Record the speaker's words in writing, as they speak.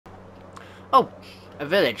Oh, a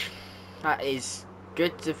village. That is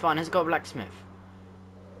good to find. Has it got a blacksmith?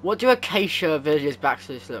 What do acacia villages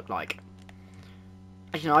blacksmiths look like?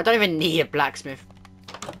 Actually, no, I don't even need a blacksmith.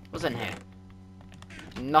 What's in here?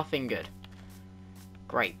 Nothing good.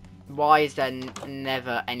 Great. Why is there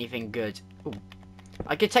never anything good? Ooh.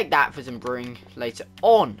 I could take that for some brewing later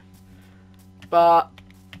on. But,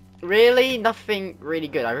 really, nothing really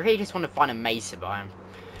good. I really just want to find a mesa biome.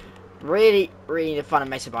 Really need to find a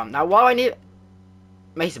mesa biome. Now, why do I need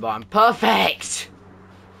mesa biome? Perfect!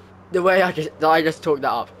 The way I just talked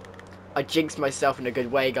that up. I jinxed myself in a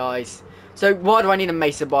good way, guys. So, why do I need a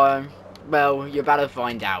mesa biome? Well, you're about to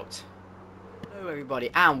find out. Hello everybody,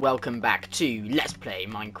 and welcome back to Let's Play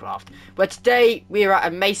Minecraft. Where today, we are at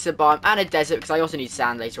a mesa biome and a desert, because I also need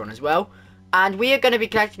sand later on as well. And we are going to be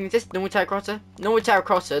collecting this normal terracotta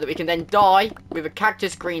that we can then dye with a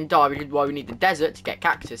cactus green dye, which is why we need the desert to get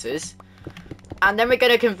cactuses. And then we're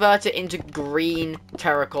going to convert it into green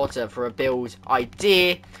terracotta for a build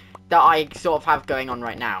idea that I sort of have going on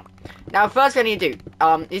right now. Now, first thing I need to do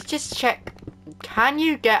is just check, can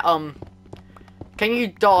you dye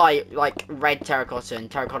like red terracotta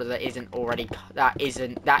and terracotta that is already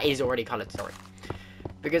colored, sorry.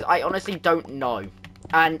 Because I honestly don't know.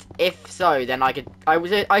 And if so, then I still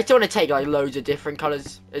want to take like loads of different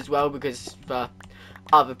colors as well, because for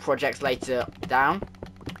other projects later down.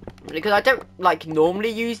 Because I don't like normally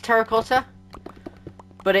use terracotta,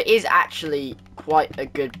 but it is actually quite a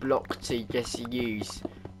good block to just use.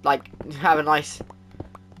 Like, have a nice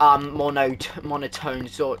monotone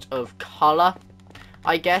sort of color,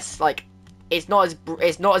 I guess. Like, it's not as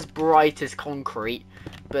bright as concrete,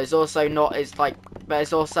 but it's also not as but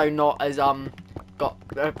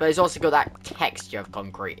it's also got that texture of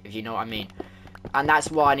concrete, if you know what I mean. And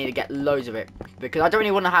that's why I need to get loads of it, because I don't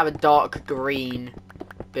really want to have a dark green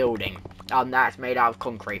building that's made out of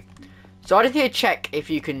concrete. So I just need to check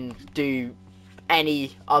if you can do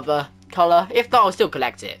any other color. If not, I'll still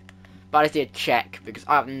collect it, but I just need to check because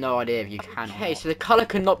I have no idea if you can. Okay, so the color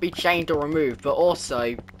cannot be changed or removed, but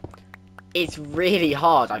also it's really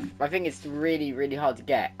hard. I think it's really hard to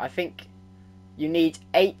get. I think you need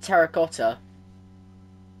 8 terracotta.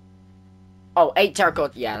 Oh, 8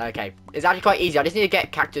 terracotta. Yeah, okay. It's actually quite easy. I just need to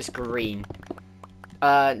get cactus green.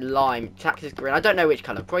 Lime. Cactus green. I don't know which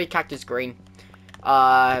color. Probably cactus green.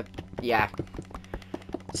 Yeah.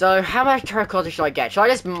 So, how much terracotta should I get? Should I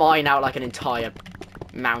just mine out like an entire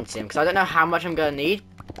mountain? Because I don't know how much I'm going to need.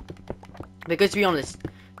 Because, to be honest,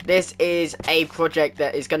 this is a project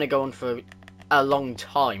that is going to go on for a long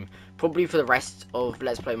time. Probably for the rest of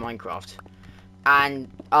Let's Play Minecraft. And,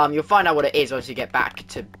 you'll find out what it is once you get back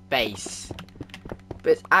to base.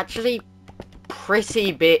 But it's actually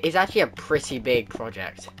pretty big. It's actually a pretty big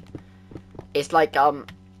project. It's like, okay,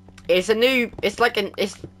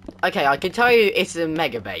 I can tell you it's a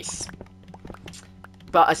mega base.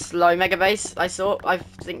 But a slow mega base, I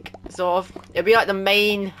think, sort of. It'll be like the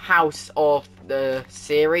main house of the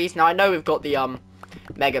series. Now, I know we've got the,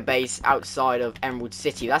 mega base outside of Emerald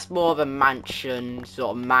City. That's more of a mansion,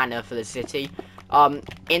 sort of manor for the city.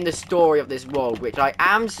 In the story of this world, which I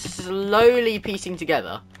am slowly piecing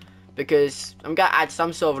together. Because I'm going to add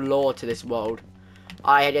some sort of lore to this world.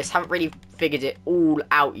 I just haven't really figured it all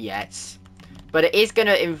out yet. But it is going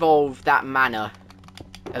to involve that manor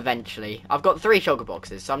eventually. I've got 3 shulker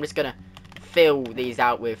boxes, so I'm just going to fill these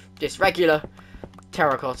out with just regular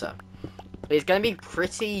terracotta. It's going to be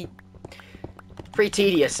pretty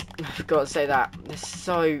tedious. I've got to say that. There's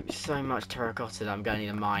so much terracotta that I'm going to need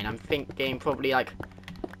to mine. I'm thinking probably like,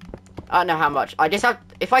 I don't know how much. I just have,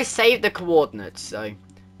 if I save the coordinates, so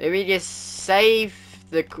maybe just save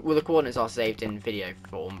the coordinates are saved in video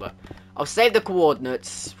form, but I'll save the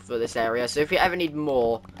coordinates for this area, so if you ever need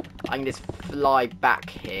more, I can just fly back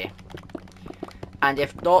here. And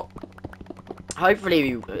if not, hopefully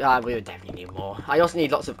we would definitely need more. I also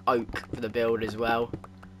need lots of oak for the build as well.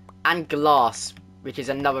 And glass, which is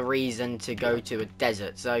another reason to go to a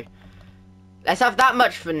desert. So, let's have that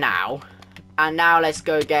much for now. And now let's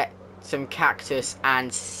go get some cactus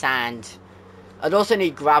and sand. I'd also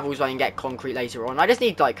need gravel so I can get concrete later on. I just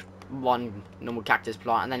need like 1 normal cactus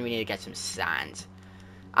plant, and then we need to get some sand.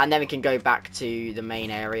 And then we can go back to the main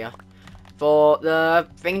area for the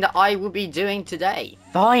thing that I will be doing today.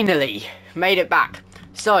 Finally, made it back.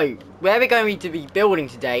 So, where we're going to be building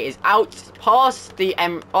today is out past the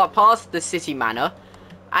city manor.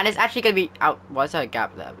 And it's actually going to be out. Why is there a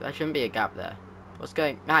gap there? There shouldn't be a gap there.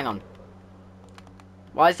 Hang on.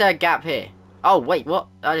 Why is there a gap here? Oh, wait, what?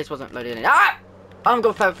 I just wasn't loaded in. Ah! I'm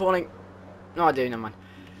got feather falling. No, I do, never mind.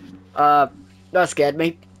 That scared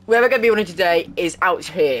me. Where we're going to be building today is out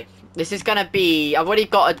here. this is gonna be, I've already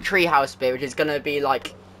got a treehouse bit, which is gonna be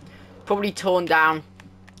like probably torn down.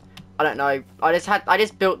 I don't know. I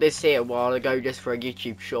just built this here a while ago just for a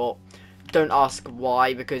YouTube short. Don't ask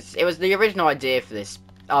why, because it was the original idea for this.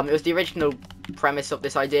 It was the original premise of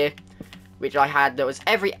this idea, which I had. That was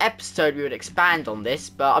every episode we would expand on this,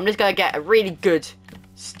 but I'm just gonna get a really good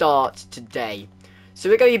start today. So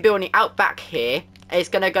we're gonna be building out back here. It's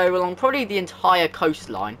gonna go along probably the entire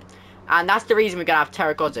coastline, and that's the reason we're gonna have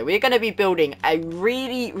terracotta. We're gonna be building a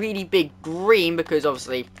really big green, because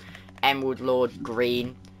obviously Emerald Lord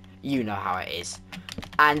green, you know how it is.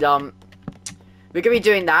 And we're gonna be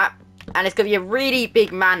doing that, and it's gonna be a really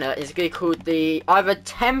big manor. It's gonna be called the either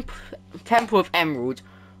Temple of Emerald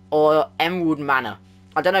or Emerald Manor.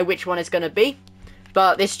 I don't know which one it's gonna be,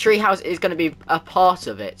 but this treehouse is gonna be a part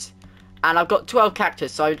of it. And I've got 12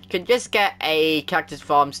 cactus, so I can just get a cactus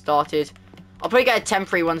farm started. I'll probably get a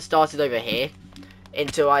temporary one started over here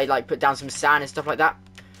until I like put down some sand and stuff like that.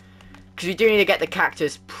 Because we do need to get the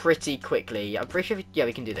cactus pretty quickly. I'm pretty sure, yeah,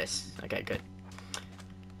 we can do this. Okay, good.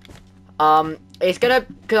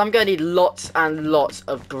 Because I'm gonna need lots and lots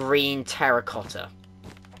of green terracotta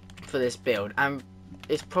for this build, and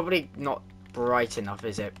it's probably not bright enough,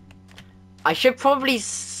 is it? I should probably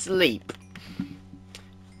sleep.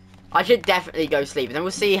 I should definitely go sleep, and then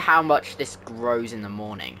we'll see how much this grows in the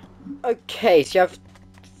morning. Okay, so you have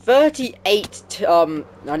 38, I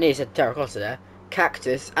nearly said terracotta there,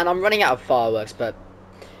 cactus, and I'm running out of fireworks, but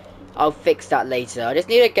I'll fix that later. I just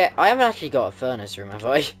need to get, I haven't actually got a furnace room, have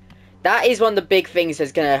I? That is one of the big things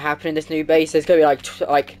that's going to happen in this new base. There's going to be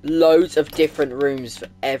like loads of different rooms for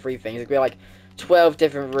everything. There's going to be like 12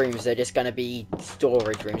 different rooms. They're just going to be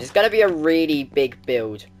storage rooms. It's going to be a really big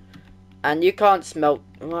build. And you can't smelt...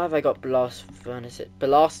 Why have I got blast furnaces?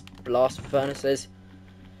 Blast furnaces.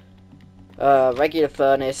 Regular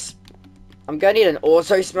furnace. I'm going to need an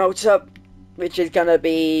auto smelter, which is going to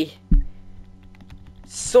be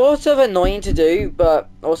sort of annoying to do, but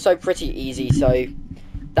also pretty easy. So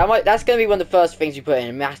that's going to be one of the first things we put in,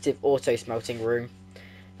 a massive auto smelting room.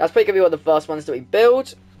 That's probably going to be one of the first ones that we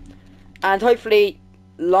build. And hopefully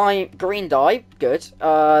green dye, good.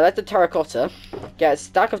 That's the terracotta. Get a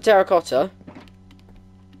stack of terracotta.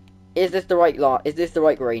 Is this the right Is this the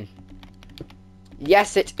right green?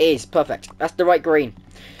 Yes, it is. Perfect. That's the right green.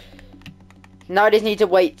 Now I just need to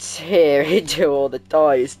wait here until all the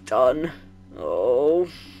dye is done. Oh.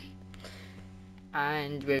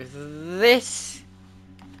 And with this,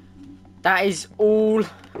 that is all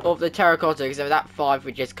of the terracotta, except that 5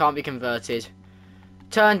 which just can't be converted,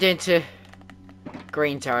 turned into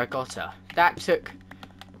green terracotta. That took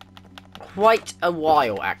quite a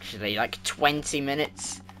while, actually, like 20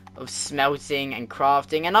 minutes of smelting and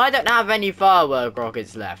crafting, and I don't have any firework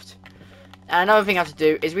rockets left. And another thing I have to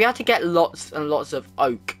do is we have to get lots and lots of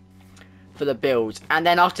oak for the build, and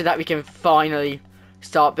then after that we can finally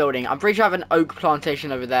start building. I'm pretty sure I have an oak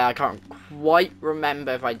plantation over there. I can't quite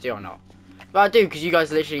remember if I do or not, but I do, because you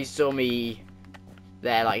guys literally saw me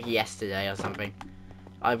there like yesterday or something.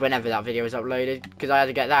 Whenever that video was uploaded, because I had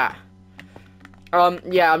to get that.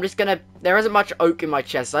 Yeah, I'm just gonna, there isn't much oak in my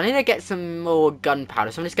chest, so I need to get some more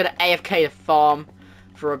gunpowder, so I'm just gonna AFK the farm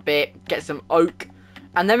for a bit, get some oak,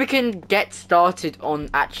 and then we can get started on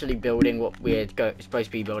actually building what we're supposed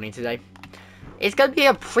to be building today. It's gonna be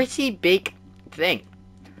a pretty big thing.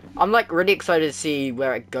 I'm like really excited to see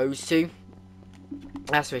where it goes to,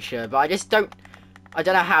 that's for sure, but I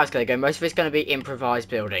don't know how it's gonna go. Most of it's gonna be improvised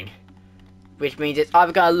building, which means it's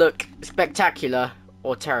either going to look spectacular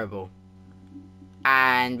or terrible.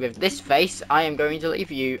 And with this face, I am going to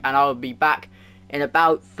leave you, and I'll be back in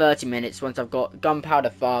about 30 minutes once I've got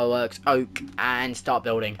gunpowder, fireworks, oak, and start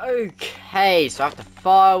building. Okay, so I have the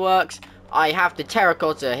fireworks, I have the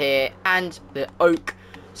terracotta here, and the oak.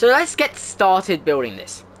 So let's get started building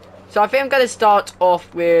this. So I think I'm going to start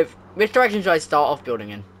off with, which direction should I start off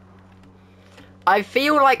building in? I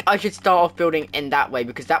feel like I should start off building in that way,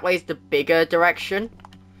 because that way is the bigger direction.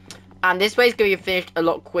 And this way is going to be finished a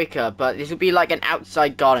lot quicker, but this will be like an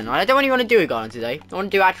outside garden. I don't really want to do a garden today. I want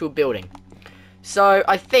to do actual building. So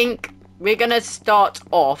I think we're going to start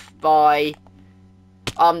off by...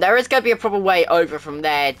 there is going to be a proper way over from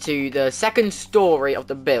there to the second story of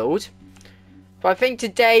the build. But I think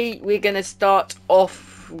today we're going to start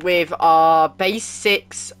off with our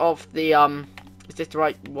basics of the... Is this the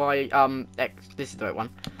right this is the right one.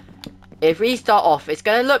 If we start off, it's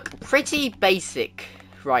going to look pretty basic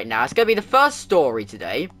right now. It's going to be the first story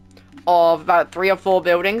today of about 3 or 4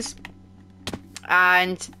 buildings.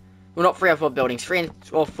 And, well, not 3 or 4 buildings, 3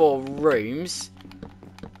 or 4 rooms,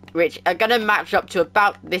 which are going to match up to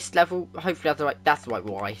about this level. Hopefully that's the right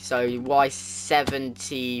Y. So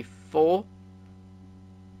Y75 4.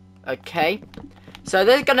 Okay. So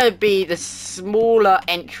there's going to be the smaller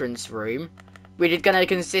entrance room, which is going to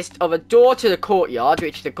consist of a door to the courtyard,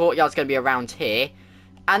 which the courtyard's going to be around here.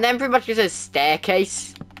 And then pretty much just a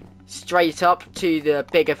staircase straight up to the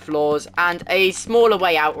bigger floors, and a smaller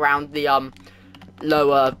way out around the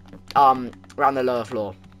lower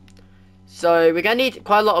floor. So we're going to need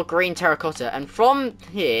quite a lot of green terracotta, and from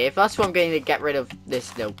here, first of all I'm going to get rid of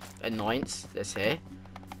this little annoyance, this here.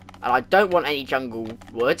 And I don't want any jungle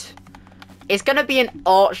wood. It's going to be an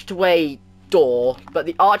arched way door, but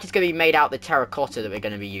the arch is going to be made out of the terracotta that we're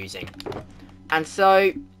going to be using. And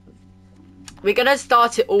so we're going to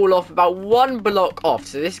start it all off about 1 block off.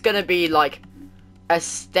 So this is going to be like a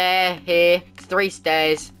stair here, 3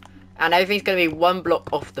 stairs, and everything's going to be 1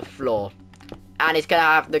 block off the floor. And it's going to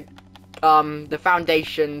have the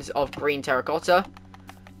foundations of green terracotta,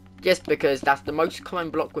 just because that's the most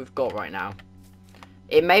common block we've got right now.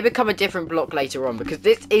 It may become a different block later on, because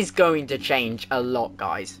this is going to change a lot,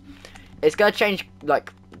 guys. It's going to change,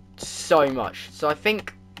 like, so much. So I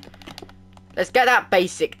think, let's get that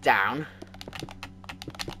basic down.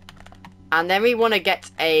 And then we want to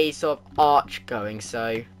get a sort of arch going,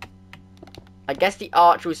 so I guess the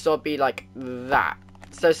arch will sort of be like that.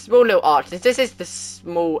 So small little arch. This is the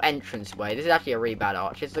small entrance way. This is actually a really bad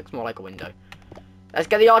arch. This looks more like a window. Let's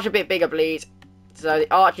get the arch a bit bigger, please. So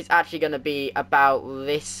the arch is actually going to be about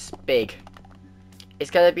this big.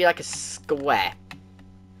 It's going to be like a square.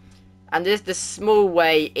 And this is the small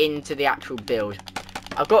way into the actual build.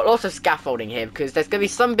 I've got lots of scaffolding here because there's going to be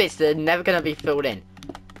some bits that are never going to be filled in.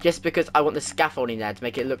 Just because I want the scaffolding there to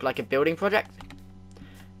make it look like a building project.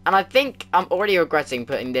 And I think I'm already regretting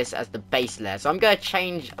putting this as the base layer. So I'm going to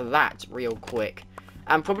change that real quick.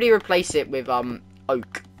 And probably replace it with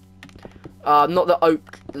oak. Not the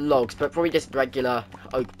oak logs, but probably just regular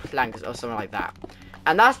oak planks or something like that.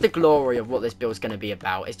 And that's the glory of what this build's going to be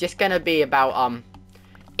about. It's just going to be about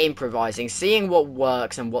improvising. Seeing what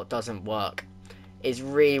works and what doesn't work is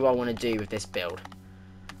really what I want to do with this build.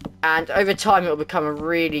 And over time it will become a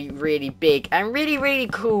really, really big and really, really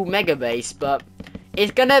cool mega base. But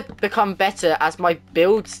it's going to become better as my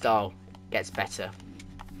build style gets better.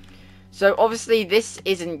 So obviously this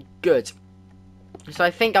isn't good. So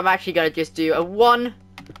I think I'm actually going to just do a 1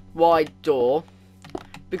 wide door.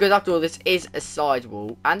 Because after all, this is a side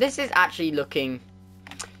wall. And this is actually looking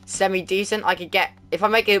semi-decent. I could get, if I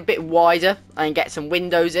make it a bit wider, I can get some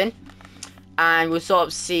windows in. And we'll sort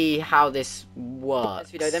of see how this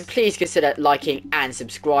works. Then please consider liking and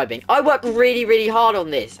subscribing. I worked really, really hard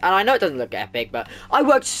on this. And I know it doesn't look epic, but I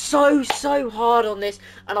worked so hard on this.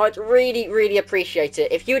 And I'd really, really appreciate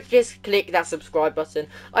it if you would just click that subscribe button.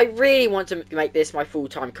 I really want to make this my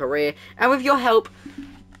full-time career. And with your help,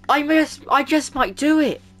 I just might do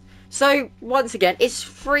it. So, once again, it's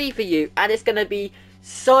free for you. And it's going to be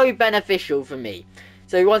so beneficial for me.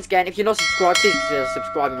 So once again, if you're not subscribed, please consider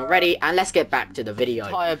subscribing already, and let's get back to the video. The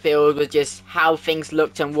entire build was just how things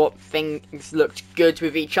looked and what things looked good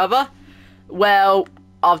with each other. Well,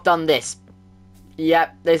 I've done this.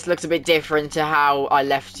 Yep, this looks a bit different to how I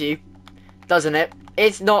left you, doesn't it?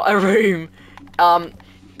 It's not a room.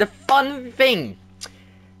 The fun thing,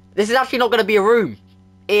 this is actually not going to be a room.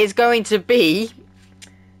 It is going to be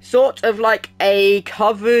sort of like a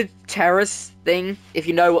covered terrace thing, if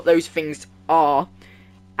you know what those things are.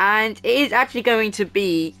 And it is actually going to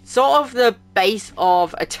be sort of the base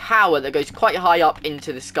of a tower that goes quite high up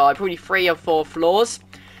into the sky. Probably 3 or 4 floors.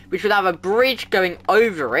 Which would have a bridge going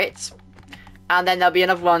over it. And then there'll be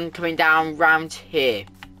another one coming down round here.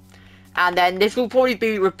 And then this will probably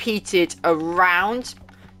be repeated around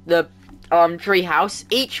the treehouse.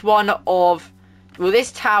 Each one of... Well,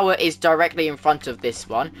 this tower is directly in front of this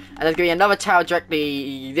one. And there's going to be another tower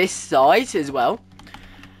directly this side as well.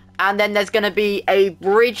 And then there's going to be a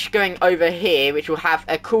bridge going over here, which will have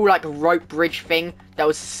a cool, like, rope bridge thing that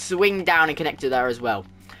will swing down and connect to there as well.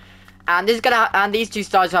 And this is gonna, and these two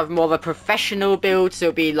sides have more of a professional build, so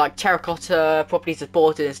it'll be like terracotta, properly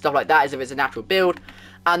supported and stuff like that, as if it's a natural build.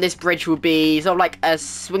 And this bridge will be sort of like a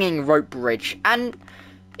swinging rope bridge, and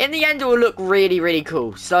in the end, it will look really, really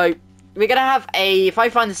cool. So we're gonna have a, if I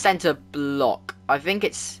find the center block, I think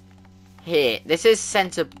it's here. This is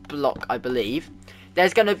center block, I believe.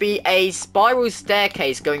 There's going to be a spiral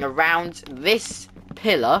staircase going around this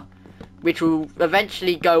pillar, which will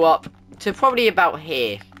eventually go up to probably about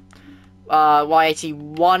here.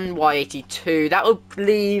 Y81, Y82. That will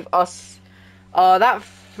leave us... that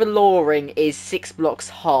flooring is 6 blocks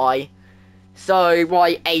high. So,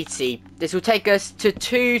 Y80. This will take us to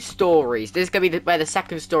 2 stories. This is going to be where the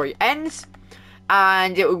second story ends.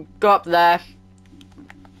 And it will go up there.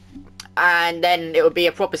 and then it would be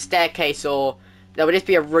a proper staircase, or there would just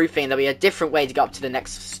be a roofing, there'll be a different way to go up to the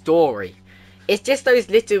next story. It's just those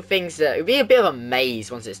little things that, it would be a bit of a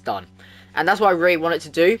maze once it's done. And that's what I really want it to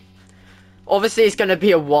do. Obviously, it's going to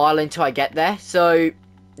be a while until I get there, so,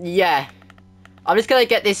 yeah. I'm just going to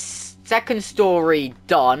get this second story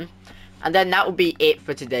done, and then that will be it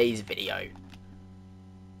for today's video.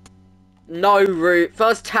 No room.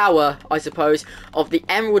 First tower, I suppose, of the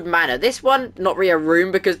Emerald Manor. This one, not really a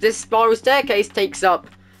room, because this spiral staircase takes up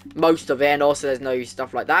most of it, and also there's no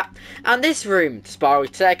stuff like that. And this room, the spiral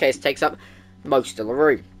staircase, takes up most of the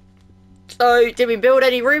room. So, did we build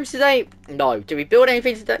any rooms today? No. Did we build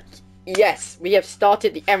anything today? Yes, we have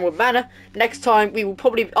started the Emerald Manor. Next time, we will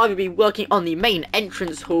probably either be working on the main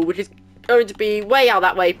entrance hall, which is going to be way out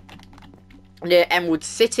that way, near Emerald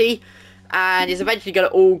City, and it's eventually going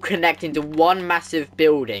to all connect into one massive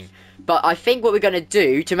building. But I think what we're going to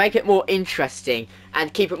do, to make it more interesting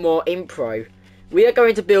and keep it more impro, we are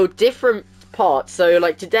going to build different parts. So,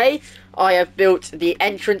 like today, I have built the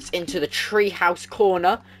entrance into the treehouse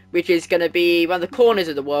corner, which is going to be one of the corners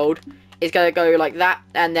of the world. It's going to go like that,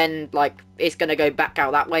 and then, like, it's going to go back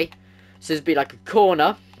out that way. So, it'll be like a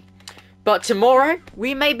corner. But tomorrow,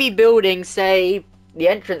 we may be building, say, the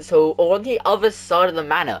entrance hall, or on the other side of the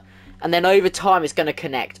manor. And then over time, it's going to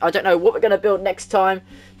connect. I don't know what we're going to build next time.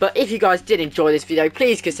 But if you guys did enjoy this video,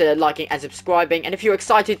 please consider liking and subscribing. And if you're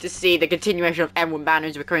excited to see the continuation of Emerald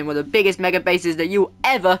Manor becoming one of the biggest mega bases that you'll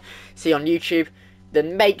ever see on YouTube,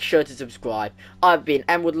 then make sure to subscribe. I've been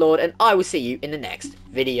Emerald Lord, and I will see you in the next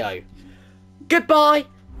video. Goodbye!